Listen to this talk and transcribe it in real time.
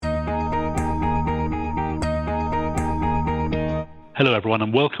Hello, everyone,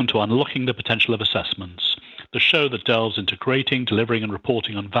 and welcome to Unlocking the Potential of Assessments, the show that delves into creating, delivering, and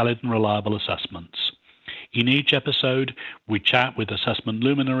reporting on valid and reliable assessments. In each episode, we chat with assessment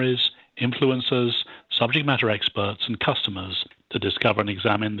luminaries, influencers, subject matter experts, and customers to discover and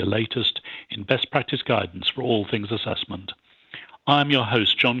examine the latest in best practice guidance for all things assessment. I'm your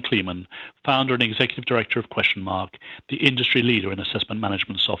host, John Kleeman, founder and executive director of Question Mark, the industry leader in assessment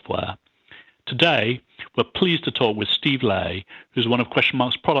management software. Today, we're pleased to talk with Steve Lay, who's one of Question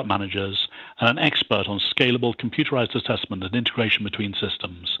Mark's product managers and an expert on scalable computerized assessment and integration between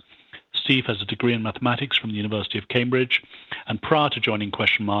systems. Steve has a degree in mathematics from the University of Cambridge, and prior to joining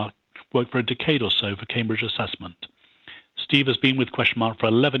Question Mark, worked for a decade or so for Cambridge Assessment. Steve has been with Question Mark for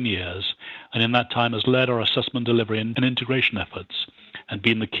 11 years, and in that time has led our assessment delivery and integration efforts, and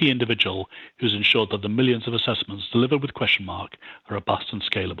been the key individual who's ensured that the millions of assessments delivered with Question Mark are robust and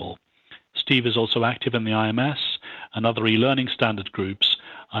scalable. Steve is also active in the IMS and other e-learning standard groups,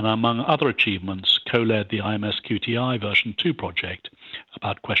 and among other achievements, co-led the IMS QTI version 2 project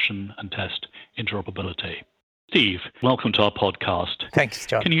about question and test interoperability. Steve, welcome to our podcast. Thanks,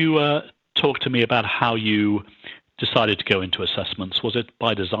 John. Can you talk to me about how you decided to go into assessments? Was it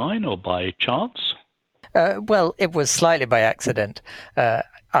by design or by chance? Well, it was slightly by accident.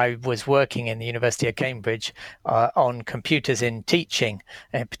 I was working in the University of Cambridge on computers in teaching,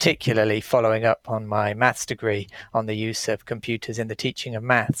 and particularly following up on my maths degree on the use of computers in the teaching of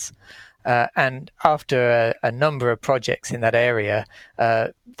maths. And after a number of projects in that area,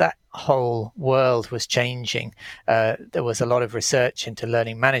 that whole world was changing. There was a lot of research into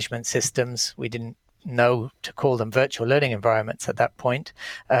learning management systems. We didn't know to call them virtual learning environments at that point.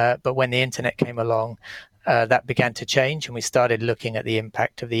 But when the internet came along, that began to change, and we started looking at the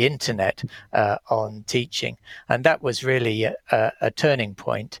impact of the internet on teaching. And that was really a turning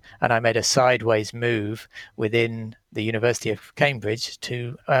point. And I made a sideways move within the University of Cambridge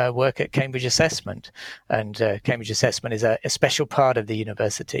to work at Cambridge Assessment. And Cambridge Assessment is a special part of the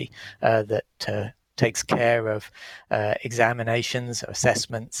university that takes care of examinations or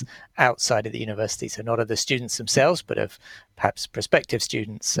assessments outside of the university. So not of the students themselves, but of perhaps prospective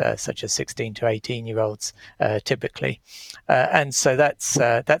students, such as 16 to 18-year-olds typically. And so that's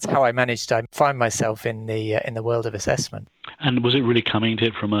how I managed to find myself in the world of assessment. And was it really coming to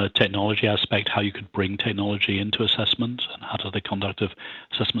it from a technology aspect, how you could bring technology into assessment, and how did the conduct of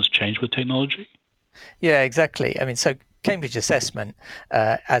assessments change with technology? Yeah, exactly. I mean, so Cambridge Assessment,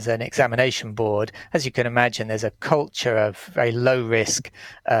 as an examination board, as you can imagine, there's a culture of very low risk.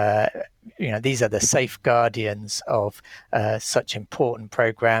 These are the safeguardians of such important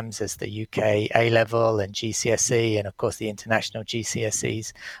programs as the UK A-Level and GCSE, and of course the international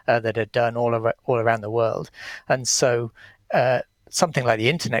GCSEs that are done all around the world. And so something like the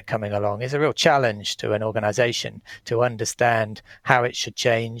internet coming along is a real challenge to an organization to understand how it should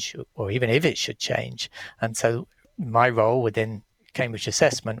change, or even if it should change. And so my role within Cambridge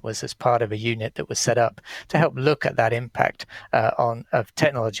Assessment was as part of a unit that was set up to help look at that impact of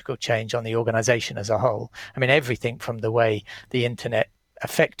technological change on the organization as a whole. I mean, everything from the way the internet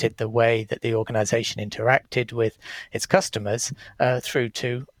affected the way that the organization interacted with its customers through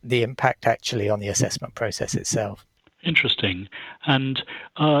to the impact actually on the assessment process itself. Interesting. And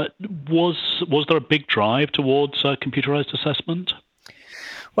was there a big drive towards computerized assessment?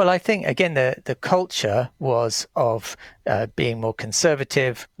 Well, I think, again, the culture was of being more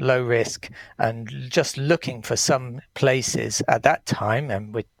conservative, low risk, and just looking for some places at that time,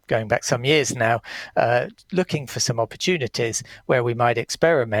 and we're going back some years now, looking for some opportunities where we might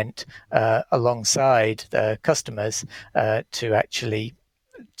experiment alongside the customers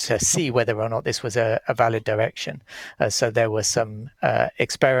to see whether or not this was a valid direction. So there were some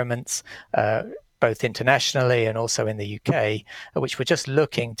experiments both internationally and also in the UK, which were just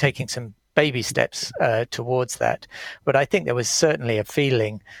taking some baby steps towards that. But I think there was certainly a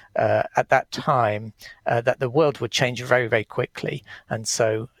feeling at that time that the world would change very, very quickly. And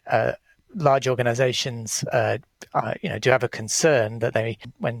so large organizations do have a concern that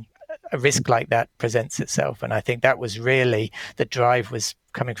when a risk like that presents itself. And I think that was really the drive was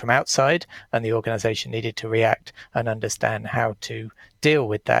coming from outside, and the organization needed to react and understand how to deal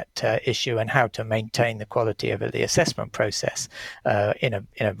with that issue and how to maintain the quality of the assessment process in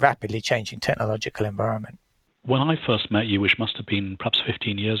a rapidly changing technological environment. When I first met you, which must have been perhaps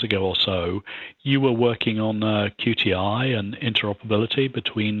 15 years ago or so, you were working on QTI and interoperability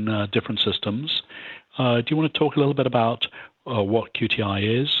between different systems. Do you want to talk a little bit about what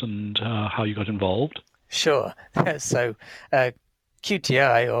QTI is and how you got involved? Sure. So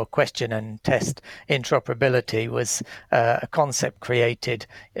QTI, or question and test interoperability, was a concept created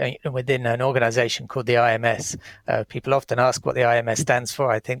within an organization called the IMS. People often ask what the IMS stands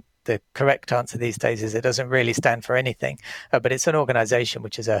for. I think the correct answer these days is it doesn't really stand for anything, but it's an organization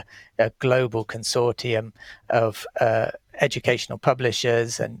which is a global consortium of educational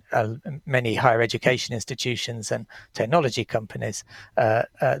publishers and many higher education institutions and technology companies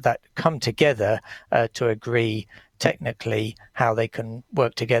that come together to agree technically how they can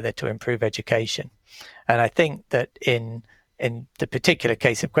work together to improve education. And I think that in the particular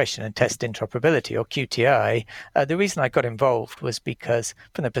case of question and test interoperability, or QTI, the reason I got involved was because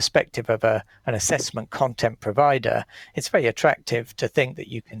from the perspective of an assessment content provider, it's very attractive to think that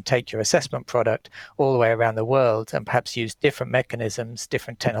you can take your assessment product all the way around the world and perhaps use different mechanisms,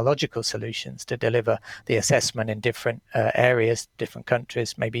 different technological solutions to deliver the assessment in different areas, different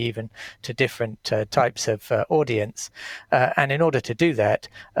countries, maybe even to different types of audience. And in order to do that,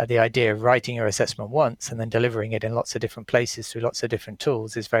 the idea of writing your assessment once and then delivering it in lots of different places through lots of different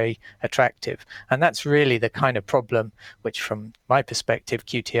tools is very attractive. And that's really the kind of problem which, from my perspective,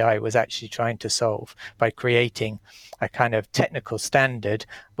 QTI was actually trying to solve by creating a kind of technical standard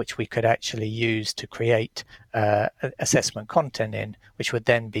which we could actually use to create assessment content in, which would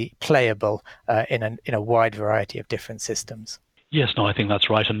then be playable in a wide variety of different systems. Yes, no, I think that's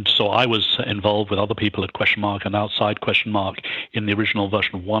right. And so I was involved with other people at Question Mark and outside Question Mark in the original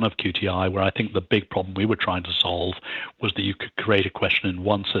version 1 of QTI, where I think the big problem we were trying to solve was that you could create a question in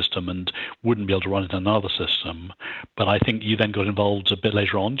one system and wouldn't be able to run it in another system. But I think you then got involved a bit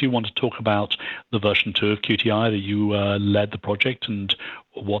later on. Do you want to talk about the version 2 of QTI that you led the project and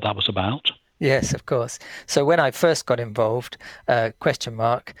what that was about? Yes, of course. So when I first got involved, Question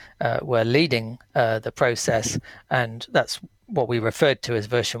Mark were leading the process, and that's what we referred to as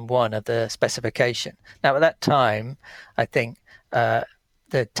version 1 of the specification. Now, at that time, I think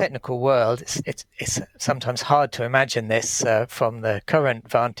the technical world, it's sometimes hard to imagine this from the current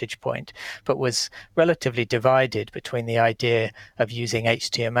vantage point, but was relatively divided between the idea of using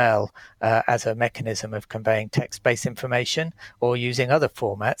HTML as a mechanism of conveying text-based information, or using other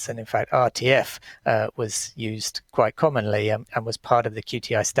formats. And in fact, RTF was used quite commonly and was part of the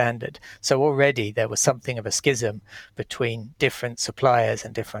QTI standard. So already there was something of a schism between different suppliers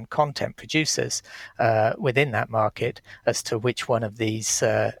and different content producers within that market as to which one of these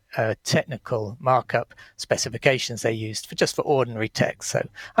technical markup specifications they used for ordinary text. So,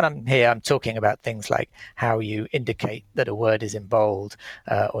 and I'm talking about things like how you indicate that a word is in bold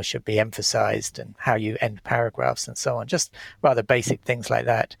or should be emphasized, and how you end paragraphs and so on, just rather basic things like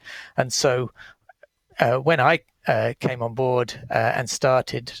that. And so when I came on board and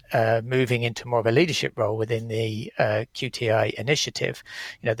started moving into more of a leadership role within the QTI initiative,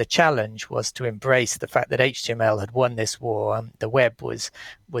 the challenge was to embrace the fact that HTML had won this war. The web was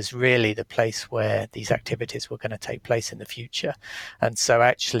really the place where these activities were going to take place in the future. And so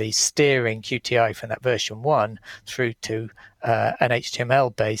actually steering QTI from that version 1 through to an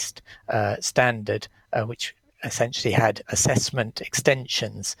HTML-based standard, which essentially had assessment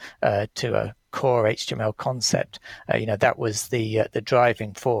extensions to a core HTML concept. That was the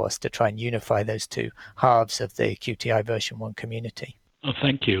driving force to try and unify those two halves of the QTI version 1 community. Oh,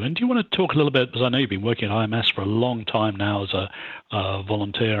 thank you. And do you want to talk a little bit, because I know you've been working at IMS for a long time now as a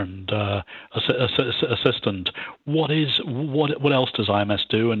volunteer and assistant. What else does IMS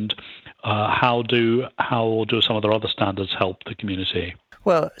do, and how do some of their other standards help the community?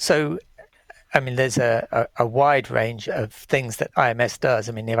 Well, so there's a wide range of things that IMS does.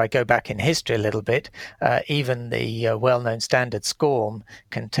 If I go back in history a little bit, even the well-known standard SCORM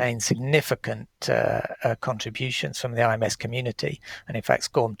contains significant contributions from the IMS community. And in fact,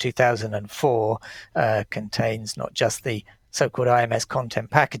 SCORM 2004 contains not just the so-called IMS content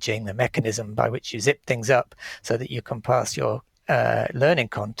packaging, the mechanism by which you zip things up so that you can pass your learning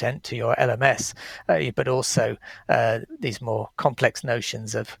content to your LMS, but also these more complex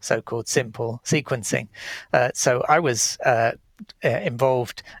notions of so-called simple sequencing. So I was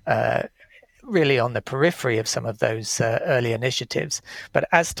involved really on the periphery of some of those early initiatives. But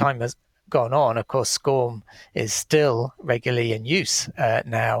as time has gone on, of course, SCORM is still regularly in use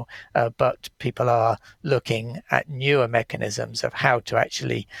now, but people are looking at newer mechanisms of how to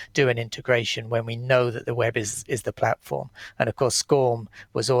actually do an integration when we know that the web is the platform. And of course, SCORM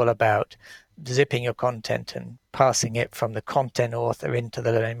was all about zipping your content and passing it from the content author into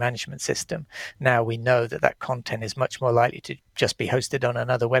the learning management system. Now we know that that content is much more likely to just be hosted on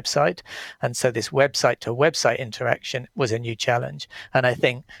another website. And so this website to website interaction was a new challenge. And I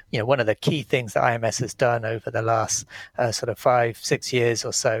think, one of the key things that IMS has done over the last sort of 5-6 years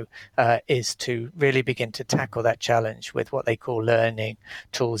or so is to really begin to tackle that challenge with what they call learning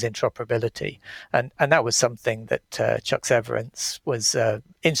tools interoperability. And that was something that Chuck Severance was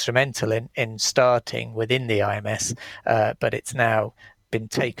instrumental in starting within the IMS, but it's now been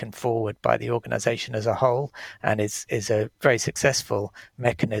taken forward by the organization as a whole, and is a very successful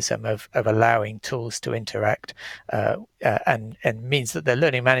mechanism of allowing tools to interact, and means that the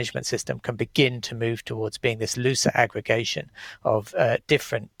learning management system can begin to move towards being this looser aggregation of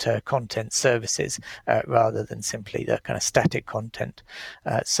different content services rather than simply the kind of static content.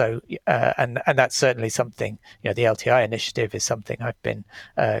 And that's certainly something, the LTI initiative is something I've been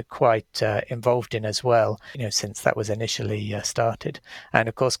quite involved in as well, since that was initially started. And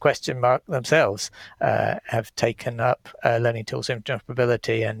of course, Question Mark themselves have taken up learning tools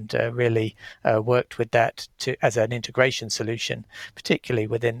interoperability and really worked with that as an integration solution, particularly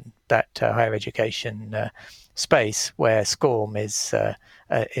within that higher education space, where SCORM is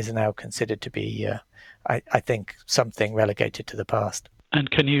now considered to be, I think, something relegated to the past.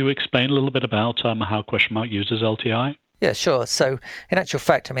 And can you explain a little bit about how Question Mark uses LTI? Yeah, sure. So in actual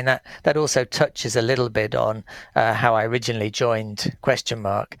fact, I mean, that also touches a little bit on how I originally joined Question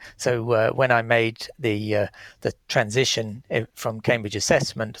Mark. So when I made the transition from Cambridge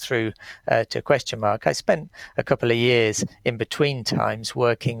Assessment through to Question Mark, I spent a couple of years in between times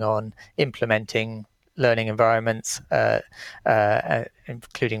working on implementing learning environments,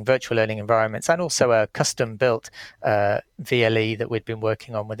 including virtual learning environments, and also a custom-built VLE that we'd been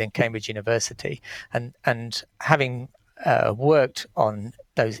working on within Cambridge University. And having worked on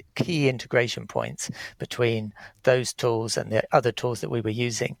those key integration points between those tools and the other tools that we were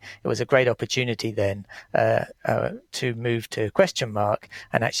using, it was a great opportunity then to move to Question Mark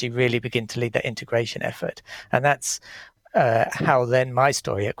and actually really begin to lead that integration effort. And that's how then my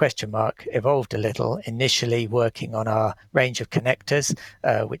story at Question Mark evolved a little, initially working on our range of connectors,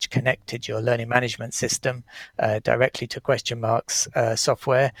 which connected your learning management system directly to Question Mark's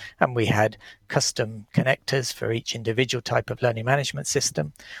software. And we had custom connectors for each individual type of learning management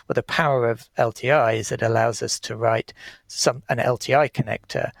system. Well, the power of LTI is it allows us to write an LTI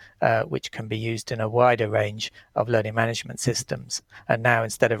connector, which can be used in a wider range of learning management systems. And now,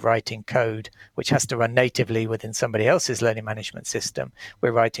 instead of writing code which has to run natively within somebody else's learning management system,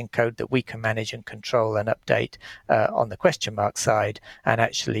 we're writing code that we can manage and control and update on the Question Mark side, and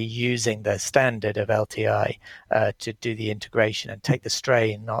actually using the standard of LTI to do the integration and take the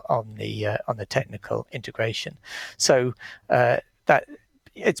strain on the technical integration. So that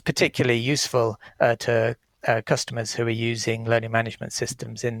it's particularly useful to customers who are using learning management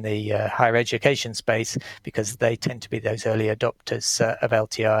systems in the higher education space, because they tend to be those early adopters of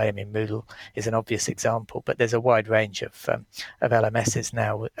LTI. I mean, Moodle is an obvious example, but there's a wide range of LMSs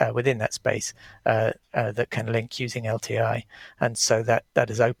now within that space that can link using LTI. And so that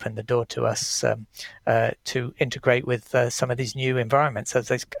has opened the door to us to integrate with some of these new environments as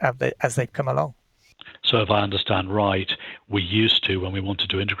they've come along. So if I understand right, we used to, when we wanted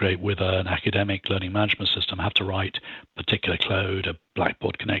to integrate with an academic learning management system, have to write particular code, a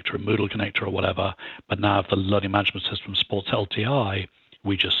Blackboard connector, a Moodle connector, or whatever. But now if the learning management system supports LTI,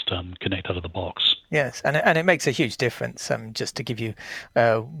 we just connect out of the box. Yes, and it makes a huge difference. Just to give you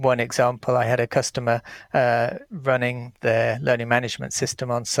one example, I had a customer running their learning management system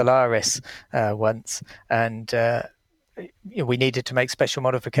on Solaris once, and we needed to make special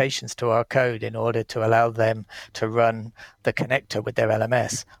modifications to our code in order to allow them to run the connector with their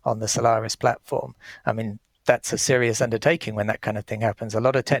LMS on the Solaris platform. I mean, that's a serious undertaking when that kind of thing happens. A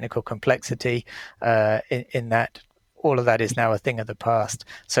lot of technical complexity in that. All of that is now a thing of the past.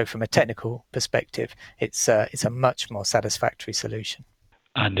 So from a technical perspective, it's a much more satisfactory solution.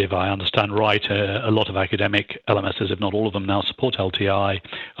 And if I understand right, a lot of academic LMSs, if not all of them, now support LTI,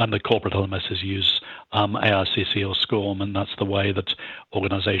 and the corporate LMSs use AICC or SCORM, and that's the way that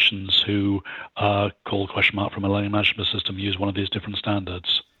organizations who call Question Mark from a learning management system use one of these different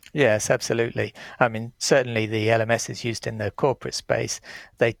standards. Yes, absolutely. I mean, certainly the LMSs used in the corporate space,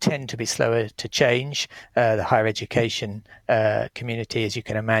 they tend to be slower to change. The higher education community, as you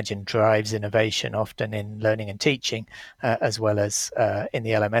can imagine, drives innovation often in learning and teaching, as well as in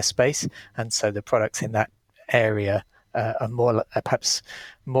the LMS space. And so the products in that area are more perhaps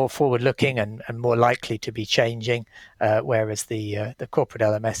more forward-looking and more likely to be changing, whereas the corporate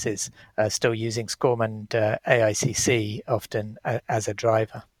LMSs are still using SCORM and AICC often as a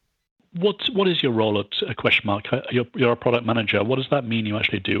driver. What is your role at a Question Mark? You're a product manager. What does that mean you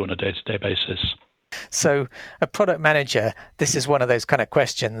actually do on a day-to-day basis? So a product manager, this is one of those kind of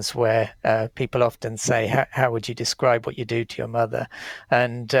questions where people often say, how would you describe what you do to your mother?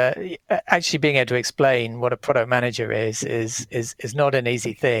 And actually being able to explain what a product manager is not an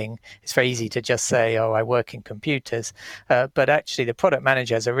easy thing. It's very easy to just say, oh, I work in computers. But actually the product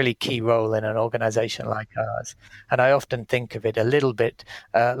manager has a really key role in an organization like ours. And I often think of it a little bit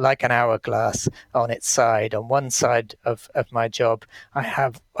like an hourglass on its side. On one side of my job, I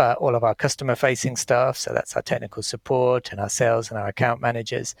have all of our customer-facing staff, so that's our technical support and our sales and our account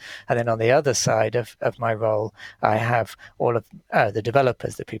managers. And then on the other side of my role, I have all of the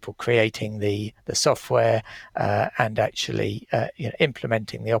developers, the people creating the software and actually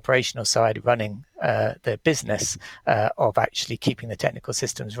implementing the operational side, running the business of actually keeping the technical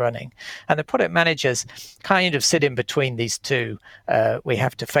systems running. And the product managers kind of sit in between these two. We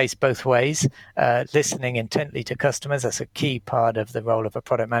have to face both ways, listening intently to customers. That's a key part of the role of a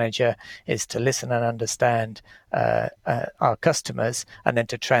product manager, is to listen and understand our customers, and then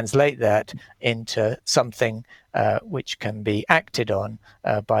to translate that into something which can be acted on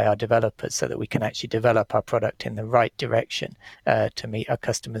by our developers, so that we can actually develop our product in the right direction to meet our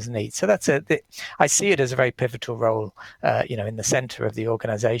customers' needs. So I see it as a very pivotal role, in the center of the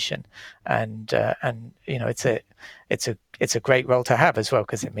organization, and it's a great role to have as well,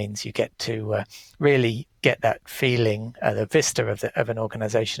 because it means you get to really get that feeling, the vista of an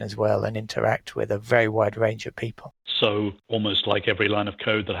organization as well, and interact with a very wide range of people. So almost like every line of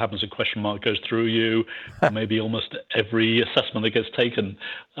code that happens at Question Mark goes through you, maybe almost every assessment that gets taken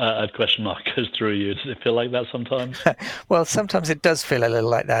at Question Mark goes through you. Does it feel like that sometimes? Well, sometimes it does feel a little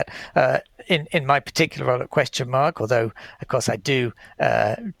like that. In my particular role at Question Mark, although, of course, I do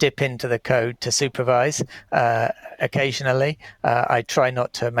dip into the code to supervise occasionally, I try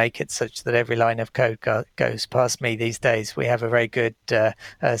not to make it such that every line of code goes past me these days. We have a very good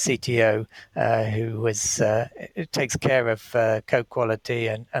CTO who takes care of code quality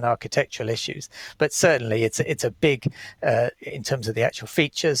and architectural issues. But certainly it's a big, in terms of the actual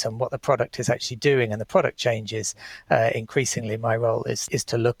features and what the product is actually doing and the product changes, increasingly my role is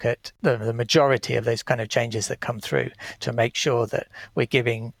to look at the majority of those kind of changes that come through, to make sure that we're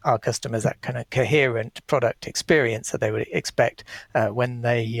giving our customers that kind of coherent product experience that they would expect when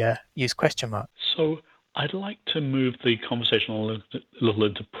they use Question Mark. So I'd like to move the conversation a little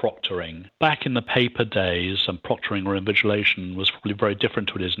into proctoring. Back in the paper days, and proctoring or invigilation was probably very different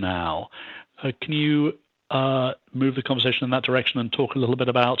to what it is now. Can you move the conversation in that direction and talk a little bit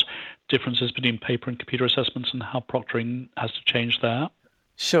about differences between paper and computer assessments and how proctoring has to change there?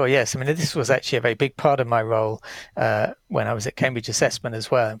 Sure, yes. I mean, this was actually a very big part of my role when I was at Cambridge Assessment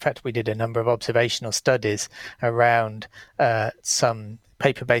as well. In fact, we did a number of observational studies around some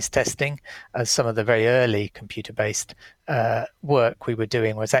paper-based testing. Some of the very early computer-based work we were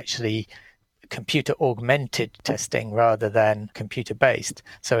doing was actually computer-augmented testing rather than computer-based.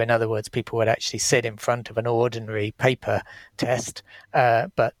 So in other words, people would actually sit in front of an ordinary paper test,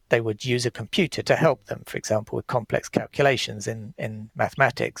 but they would use a computer to help them, for example, with complex calculations in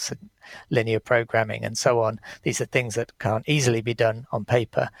mathematics, linear programming, and so on. These are things that can't easily be done on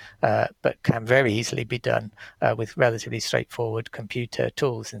paper, but can very easily be done with relatively straightforward computer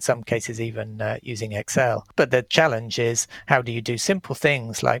tools, in some cases even using Excel. But the challenge is, how do you do simple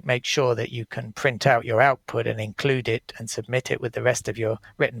things like make sure that you can print out your output and include it and submit it with the rest of your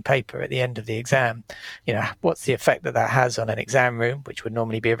written paper at the end of the exam? What's the effect that has on an exam room, which would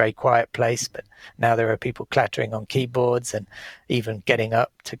normally be a very quiet place, but now there are people clattering on keyboards and even getting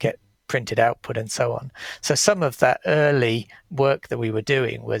up to get printed output and so on. So some of that early work that we were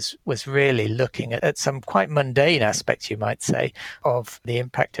doing was really looking at some quite mundane aspects, you might say, of the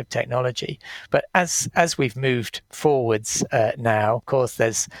impact of technology. But as we've moved forwards now, of course,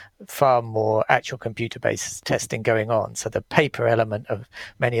 there's far more actual computer-based testing going on. So the paper element of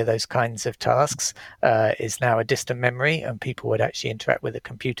many of those kinds of tasks is now a distant memory, and people would actually interact with the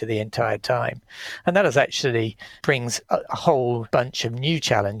computer the entire time. And that actually brings a whole bunch of new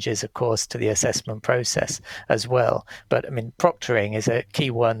challenges, of course, to the assessment process as well. But I mean, proctoring is a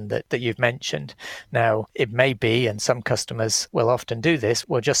key one that you've mentioned. Now, it may be, and some customers will often do this,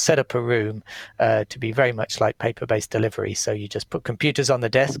 will just set up a room to be very much like paper-based delivery. So you just put computers on the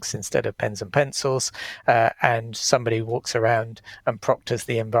desks instead of pens and pencils, and somebody walks around and proctors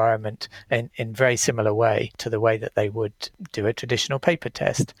the environment in very similar way to the way that they would do a traditional paper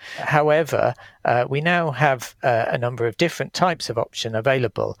test. However, we now have a number of different types of option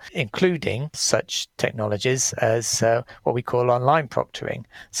available, including such technologies as what we call online proctoring.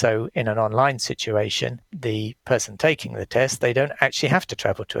 So in an online situation, the person taking the test, they don't actually have to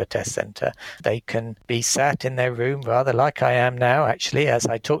travel to a test centre. They can be sat in their room, rather like I am now, actually, as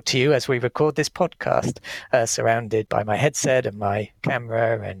I talk to you as we record this podcast, surrounded by my headset and my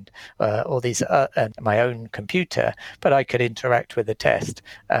camera and all these, and my own computer. But I could interact with the test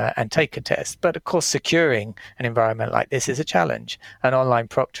and take a test. But of course, securing an environment like this is a challenge. And online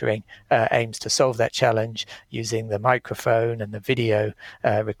proctoring aims to solve that challenge using the microphone and the video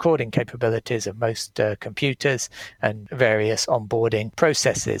recording capabilities of most computers and various onboarding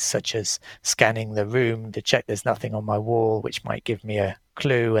processes, such as scanning the room to check there's nothing on my wall, which might give me a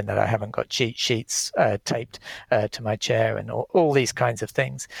clue, and that I haven't got cheat sheets taped to my chair, and all these kinds of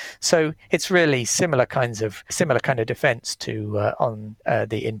things. So it's really similar kind of defense to on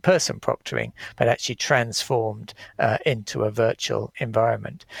the in-person proctoring, but actually transformed into a virtual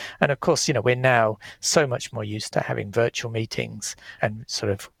environment. And of course, we're now so much more used to having virtual meetings and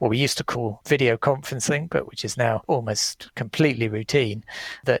sort of what we used to call video conferencing, but which is now almost completely routine,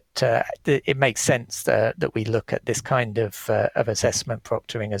 that it makes sense that we look at this kind of assessment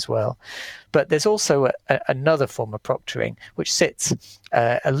proctoring as well. But there's also another form of proctoring which sits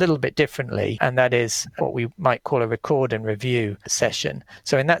a little bit differently, and that is what we might call a record and review session.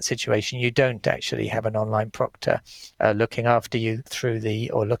 So in that situation, you don't actually have an online proctor looking after you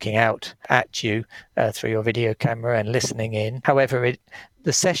or looking out at you through your video camera and listening in. However,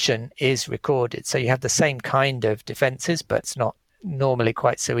 the session is recorded, so you have the same kind of defenses, but it's not normally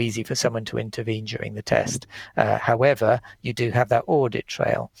quite so easy for someone to intervene during the test. However, you do have that audit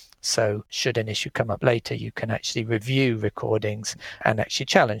trail. So should an issue come up later, you can actually review recordings and actually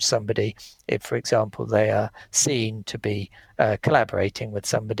challenge somebody if, for example, they are seen to be collaborating with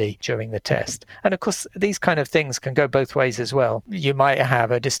somebody during the test. And of course, these kind of things can go both ways as well. You might have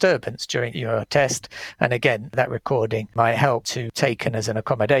a disturbance during your test, and again, that recording might help to taken as an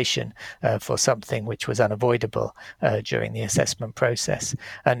accommodation for something which was unavoidable during the assessment process.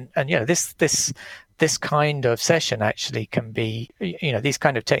 And this kind of session actually can be, these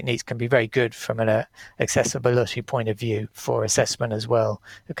kind of techniques can be very good from an accessibility point of view for assessment as well,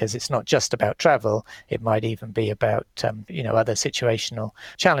 because it's not just about travel. It might even be about, other situational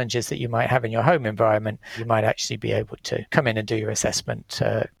challenges that you might have in your home environment. You might actually be able to come in and do your assessment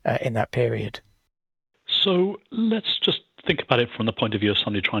in that period. So let's just think about it from the point of view of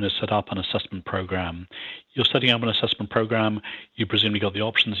somebody trying to set up an assessment program. You're setting up an assessment program. You presumably got the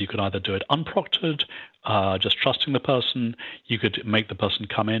options. You could either do it unproctored, just trusting the person. You could make the person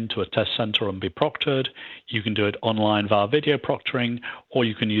come into a test center and be proctored. You can do it online via video proctoring, or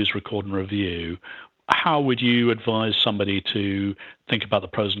you can use record and review. How would you advise somebody to think about the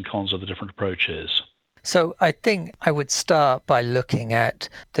pros and cons of the different approaches? So I think I would start by looking at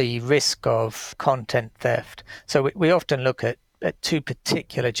the risk of content theft. So we often look at two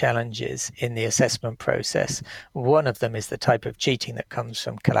particular challenges in the assessment process. One of them is the type of cheating that comes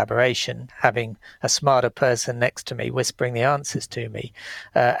from collaboration, having a smarter person next to me whispering the answers to me.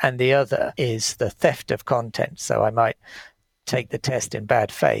 And the other is the theft of content. So I might take the test in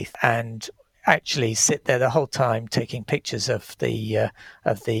bad faith and actually sit there the whole time taking pictures of the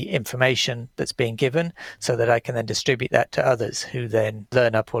information that's being given, so that I can then distribute that to others who then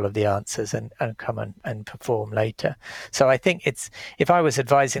learn up all of the answers and come and perform later. So I think if I was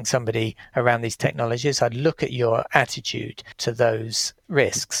advising somebody around these technologies, I'd look at your attitude to those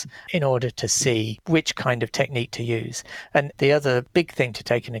risks in order to see which kind of technique to use. And the other big thing to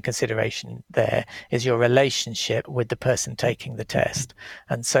take into consideration there is your relationship with the person taking the test.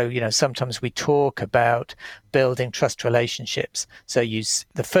 And so, sometimes we talk about building trust relationships. So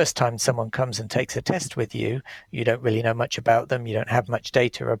the first time someone comes and takes a test with you, you don't really know much about them. You don't have much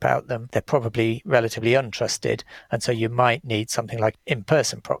data about them. They're probably relatively untrusted. And so you might need something like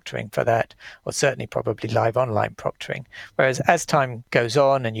in-person proctoring for that, or certainly probably live online proctoring. Whereas as time goes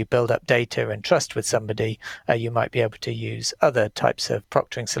on and you build up data and trust with somebody, you might be able to use other types of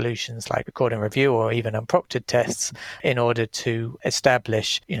proctoring solutions like record and review, or even unproctored tests, in order to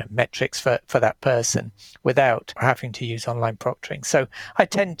establish metrics for that person without having to use online proctoring. So I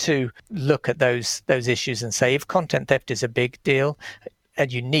tend to look at those issues and say, if content theft is a big deal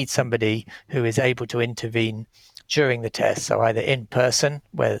and you need somebody who is able to intervene during the test, so either in person,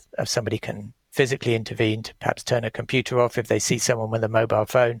 where somebody can physically intervene to perhaps turn a computer off if they see someone with a mobile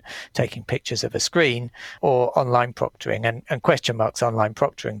phone taking pictures of a screen, or online proctoring. And Question Mark's online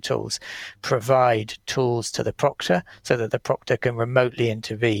proctoring tools provide tools to the proctor so that the proctor can remotely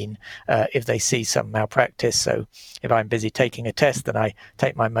intervene if they see some malpractice. So if I'm busy taking a test and I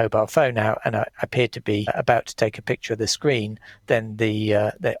take my mobile phone out and I appear to be about to take a picture of the screen, then the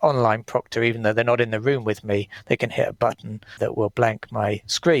online proctor, even though they're not in the room with me, they can hit a button that will blank my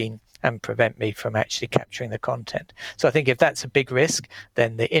screen and prevent me from actually capturing the content. So I think if that's a big risk,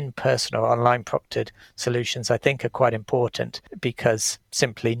 then the in-person or online proctored solutions, I think, are quite important, because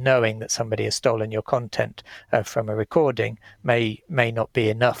simply knowing that somebody has stolen your content from a recording may not be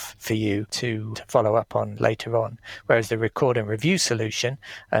enough for you to follow up on later on. Whereas the record and review solution,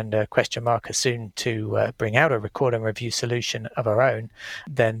 and Question Mark are soon to bring out a record and review solution of our own,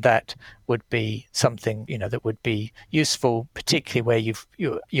 then that would be something that would be useful, particularly where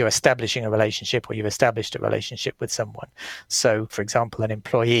you're establishing a relationship, or you've established a relationship with someone. So, for example, an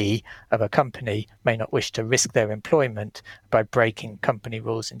employee of a company may not wish to risk their employment by breaking company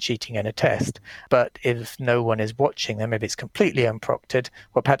rules and cheating in a test. But if no one is watching them, if it's completely unproctored,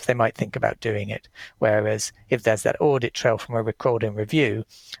 well, perhaps they might think about doing it. Whereas if there's that audit trail from a record and review,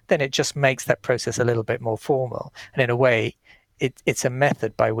 then it just makes that process a little bit more formal. And in a way, it's a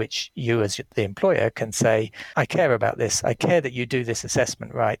method by which you as the employer can say, I care about this. I care that you do this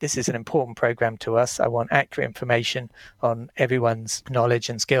assessment right. This is an important program to us. I want accurate information on everyone's knowledge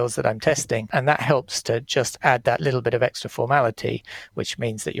and skills that I'm testing. And that helps to just add that little bit of extra formality, which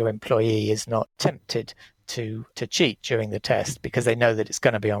means that your employee is not tempted to cheat during the test, because they know that it's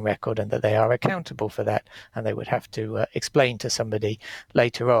going to be on record and that they are accountable for that, and they would have to explain to somebody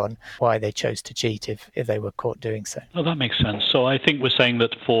later on why they chose to cheat if they were caught doing so. Oh, that makes sense. So I think we're saying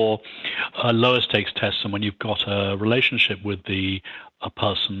that for lower stakes tests, and when you've got a relationship with a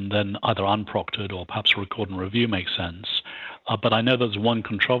person, then either unproctored or perhaps a record and review makes sense. But I know there's one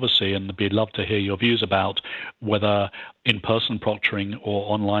controversy, and I'd love to hear your views about whether in-person proctoring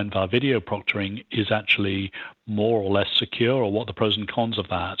or online via video proctoring is actually more or less secure, or what the pros and cons of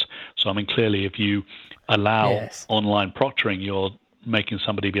that. So, clearly, if you allow online proctoring, you're making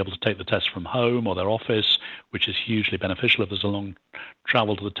somebody be able to take the test from home or their office, which is hugely beneficial if there's a long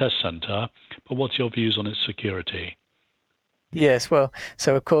travel to the test center. But what's your views on its security? Yes, well,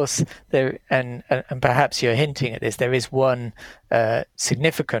 so of course there, and perhaps you're hinting at this, there is one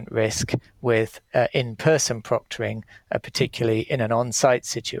significant risk with in-person proctoring, particularly in an on-site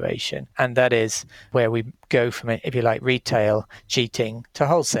situation, and that is where we go from, if you like, retail cheating to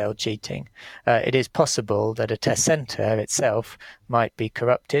wholesale cheating. It is possible that a test center itself might be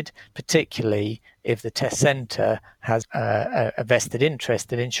corrupted, particularly if the test center has a vested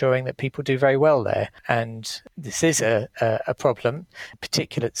interest in ensuring that people do very well there. And this is a problem,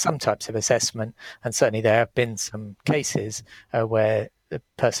 particularly some types of assessment. And certainly there have been some cases where the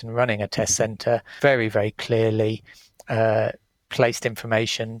person running a test center very, very clearly placed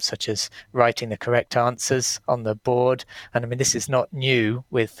information such as writing the correct answers on the board. And this is not new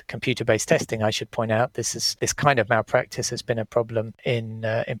with computer-based testing, I should point out. This kind of malpractice has been a problem in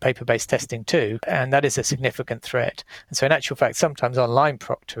paper-based testing too, and that is a significant threat. And so in actual fact, sometimes online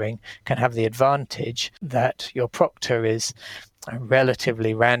proctoring can have the advantage that your proctor is a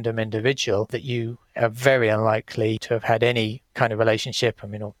relatively random individual that you are very unlikely to have had any kind of relationship,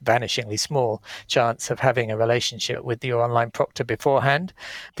 or vanishingly small chance of having a relationship with your online proctor beforehand.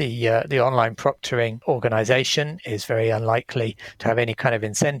 The online proctoring organization is very unlikely to have any kind of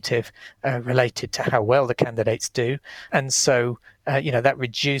incentive related to how well the candidates do. And so, that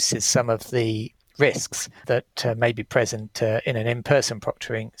reduces some of the risks that may be present in an in-person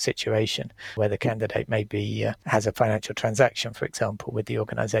proctoring situation, where the candidate maybe has a financial transaction, for example, with the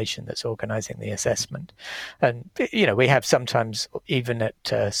organization that's organizing the assessment. And we have sometimes, even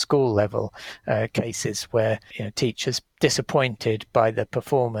at school level, cases where teachers, disappointed by the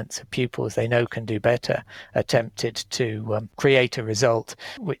performance of pupils they know can do better, attempted to create a result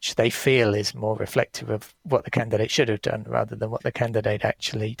which they feel is more reflective of what the candidate should have done rather than what the candidate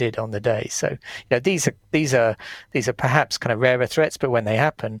actually did on the day. So these are perhaps kind of rarer threats, but when they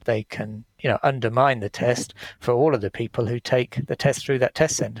happen, they can undermine the test for all of the people who take the test through that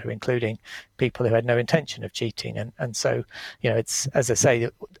test center, including people who had no intention of cheating. And so it's, as I say,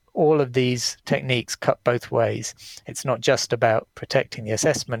 all of these techniques cut both ways. It's not just about protecting the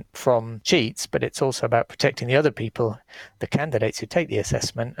assessment from cheats, but it's also about protecting the other people, the candidates who take the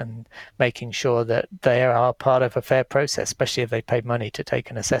assessment, and making sure that they are part of a fair process, especially if they paid money to take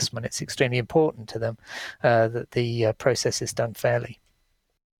an assessment. It's extremely important to them that the process is done fairly.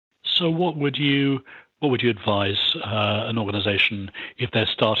 So what would you What would you advise an organization if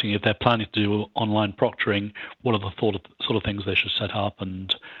they're planning to do online proctoring? What are the sort of things they should set up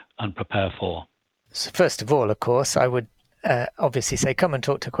and prepare for? So first of all, of course, I would obviously say come and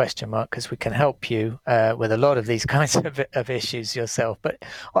talk to Question Mark, because we can help you with a lot of these kinds of issues yourself. But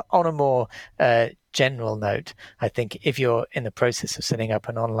on a more general note, I think if you're in the process of setting up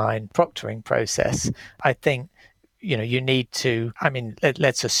an online proctoring process, I think you need to,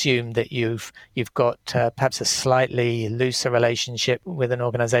 let's assume that you've got perhaps a slightly looser relationship with an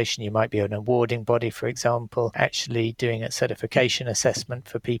organization. You might be an awarding body, for example, actually doing a certification assessment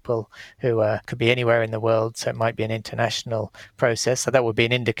for people who could be anywhere in the world. So it might be an international process. So that would be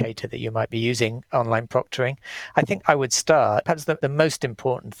an indicator that you might be using online proctoring. I think I would start, perhaps the most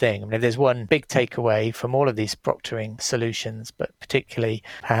important thing. There's one big takeaway from all of these proctoring solutions, but particularly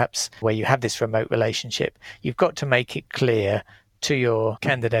perhaps where you have this remote relationship, you've got to make it clear to your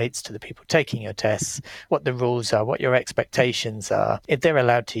candidates, to the people taking your tests, what the rules are, what your expectations are. If they're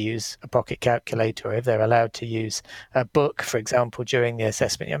allowed to use a pocket calculator, or if they're allowed to use a book, for example, during the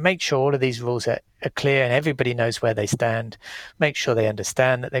assessment, make sure all of these rules are clear and everybody knows where they stand. Make sure they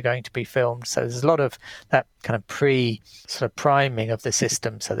understand that they're going to be filmed. So there's a lot of that kind of priming of the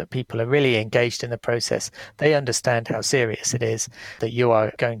system so that people are really engaged in the process. They understand how serious it is, that you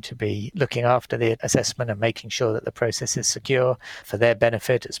are going to be looking after the assessment and making sure that the process is secure for their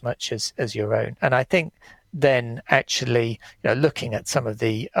benefit as much as your own. And I think then actually looking at some of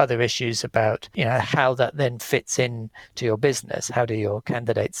the other issues about how that then fits in to your business. How do your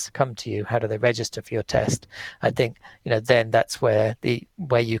candidates come to you? How do they register for your test? I think then that's where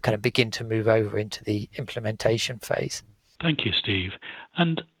you kind of begin to move over into the implementation phase. Thank you, Steve.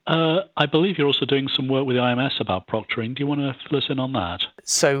 And I believe you're also doing some work with the IMS about proctoring. Do you want to fill us in on that?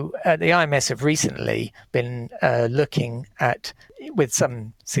 So the IMS have recently been looking at, with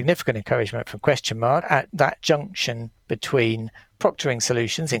some significant encouragement from Question Mark, at that junction between proctoring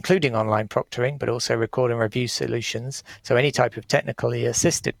solutions, including online proctoring, but also record and review solutions. So any type of technically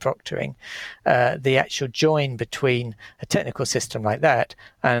assisted proctoring, the actual join between a technical system like that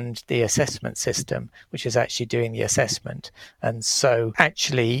and the assessment system, which is actually doing the assessment. And so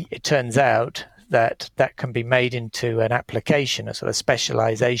actually it turns out that can be made into an application, a sort of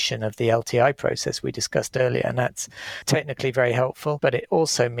specialization of the LTI process we discussed earlier. And that's technically very helpful, but it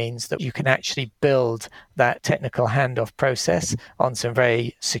also means that you can actually build that technical handoff process on some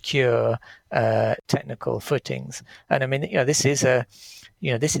very secure technical footings. And this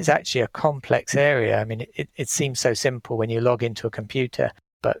is actually a complex area. It seems so simple when you log into a computer,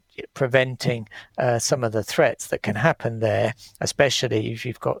 but preventing some of the threats that can happen there, especially if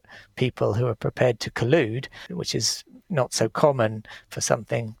you've got people who are prepared to collude, which is not so common for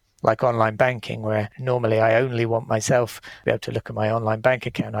something like online banking, where normally I only want myself to be able to look at my online bank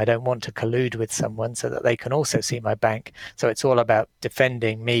account. I don't want to collude with someone so that they can also see my bank. So it's all about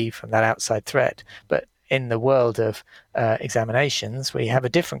defending me from that outside threat. But in the world of examinations, we have a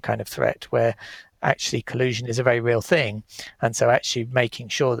different kind of threat where actually collusion is a very real thing. And so actually making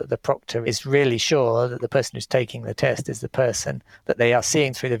sure that the proctor is really sure that the person who's taking the test is the person that they are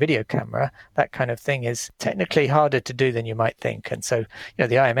seeing through the video camera, that kind of thing is technically harder to do than you might think. And so, the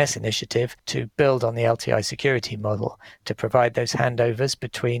IMS initiative to build on the LTI security model to provide those handovers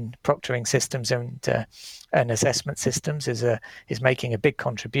between proctoring systems and assessment systems is making a big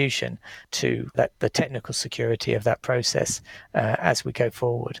contribution to the technical security of that process as we go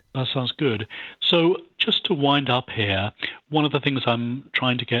forward. That sounds good. So just to wind up here, one of the things I'm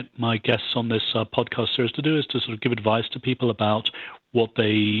trying to get my guests on this podcast series to do is to sort of give advice to people about what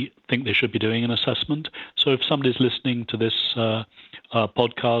they think they should be doing in assessment. So if somebody's listening to this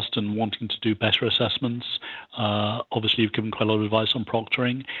podcast and wanting to do better assessments, obviously you've given quite a lot of advice on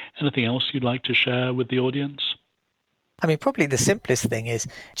proctoring. Anything else you'd like to share with the audience? Probably the simplest thing is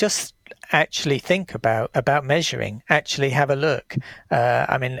just actually think about measuring, actually have a look.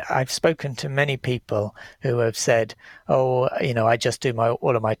 I've spoken to many people who have said, I just do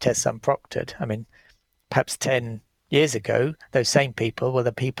all of my tests unproctored. Perhaps 10 years ago, those same people were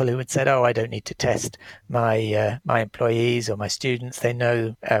the people who had said, I don't need to test my employees or my students. They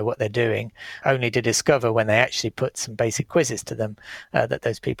know what they're doing, only to discover when they actually put some basic quizzes to them that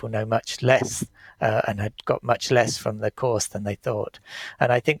those people know much less and had got much less from the course than they thought.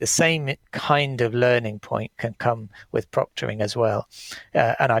 And I think the same kind of learning point can come with proctoring as well.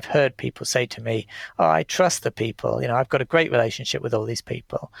 And I've heard people say to me, I trust the people. I've got a great relationship with all these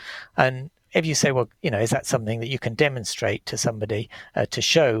people. And if you say, is that something that you can demonstrate to somebody to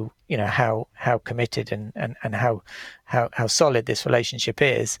show, how committed and how solid this relationship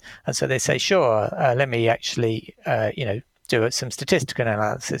is? And so they say, sure, let me actually, do some statistical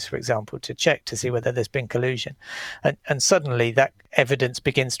analysis, for example, to check to see whether there's been collusion. And suddenly that evidence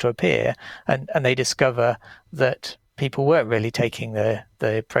begins to appear, and they discover that people weren't really taking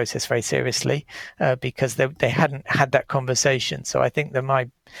the process very seriously because they hadn't had that conversation. So I think that my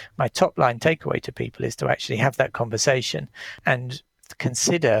top line takeaway to people is to actually have that conversation and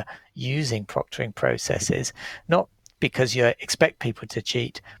consider using proctoring processes, not because you expect people to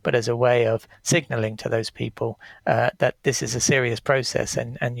cheat, but as a way of signaling to those people that this is a serious process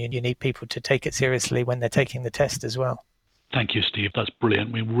and you need people to take it seriously when they're taking the test as well. Thank you, Steve. That's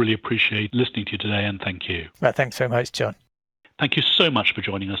brilliant. We really appreciate listening to you today, and thank you. Well, thanks very much, John. Thank you so much for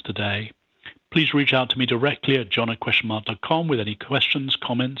joining us today. Please reach out to me directly at john@questionmark.com with any questions,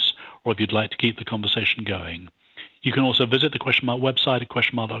 comments, or if you'd like to keep the conversation going. You can also visit the Question Mark website at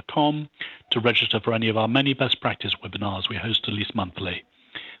questionmark.com to register for any of our many best practice webinars we host at least monthly.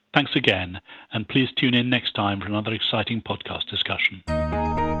 Thanks again, and please tune in next time for another exciting podcast discussion.